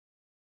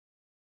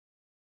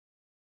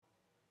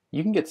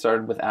You can get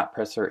started with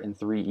AppPresser in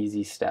 3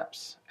 easy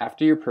steps.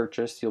 After your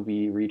purchase, you'll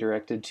be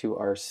redirected to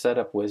our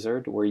Setup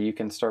Wizard where you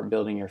can start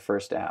building your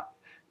first app.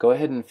 Go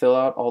ahead and fill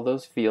out all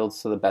those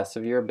fields to the best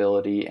of your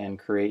ability and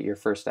create your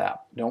first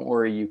app. Don't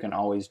worry, you can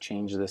always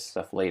change this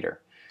stuff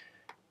later.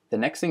 The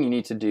next thing you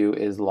need to do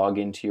is log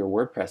into your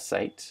WordPress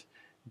site.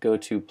 Go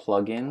to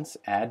Plugins,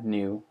 Add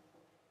New,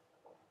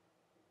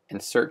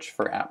 and search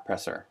for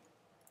AppPresser.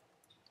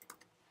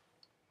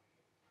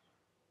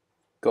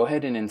 Go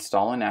ahead and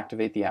install and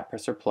activate the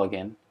AppPresser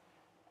plugin.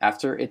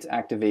 After it's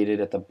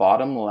activated, at the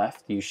bottom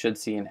left you should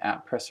see an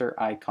AppPresser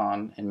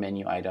icon and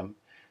menu item,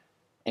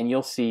 and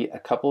you'll see a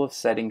couple of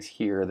settings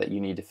here that you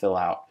need to fill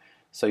out.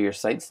 So your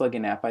site slug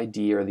and app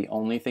ID are the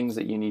only things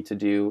that you need to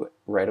do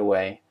right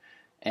away,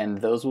 and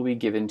those will be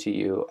given to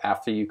you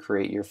after you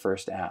create your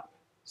first app.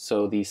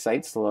 So the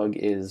site slug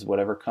is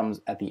whatever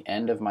comes at the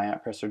end of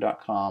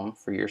myappresser.com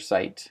for your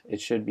site. It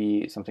should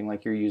be something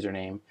like your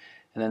username,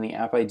 and then the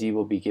app ID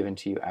will be given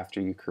to you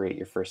after you create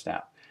your first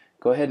app.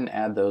 Go ahead and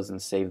add those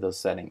and save those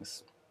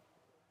settings.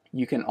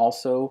 You can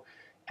also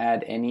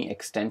add any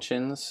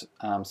extensions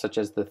such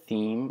as the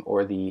theme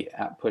or the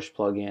app push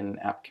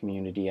plugin, app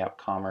community, app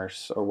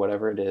commerce, or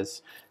whatever it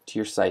is to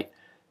your site.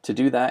 To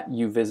do that,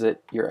 you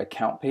visit your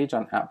account page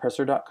on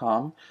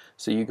apppresser.com.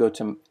 So you go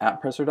to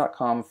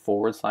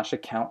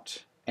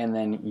apppresser.com/account, and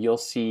then you'll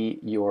see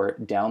your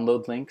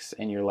download links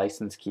and your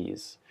license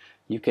keys.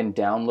 You can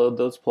download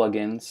those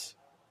plugins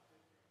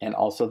and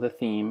also the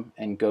theme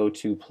and go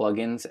to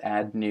Plugins,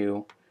 Add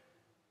New,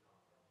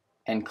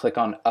 and click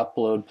on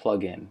Upload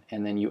Plugin,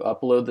 and then you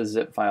upload the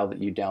zip file that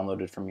you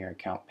downloaded from your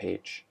account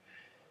page.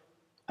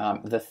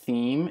 The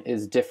theme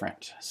is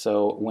different,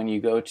 so when you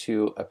go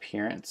to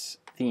Appearance,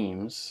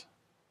 Themes,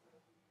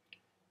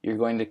 you're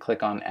going to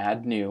click on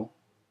Add New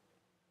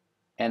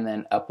and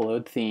then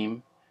Upload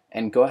Theme,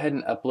 and go ahead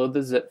and upload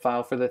the zip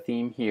file for the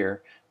theme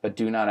here, but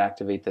do not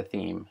activate the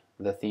theme.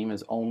 The theme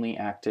is only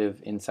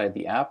active inside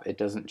the app. It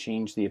doesn't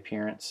change the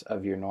appearance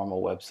of your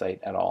normal website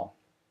at all.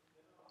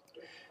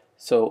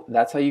 So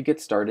that's how you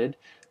get started.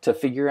 To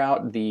figure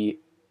out the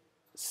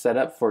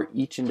setup for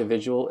each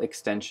individual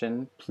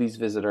extension, please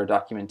visit our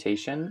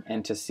documentation,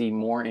 and to see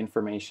more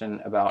information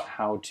about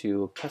how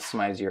to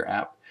customize your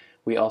app,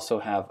 we also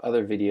have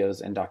other videos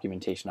and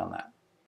documentation on that.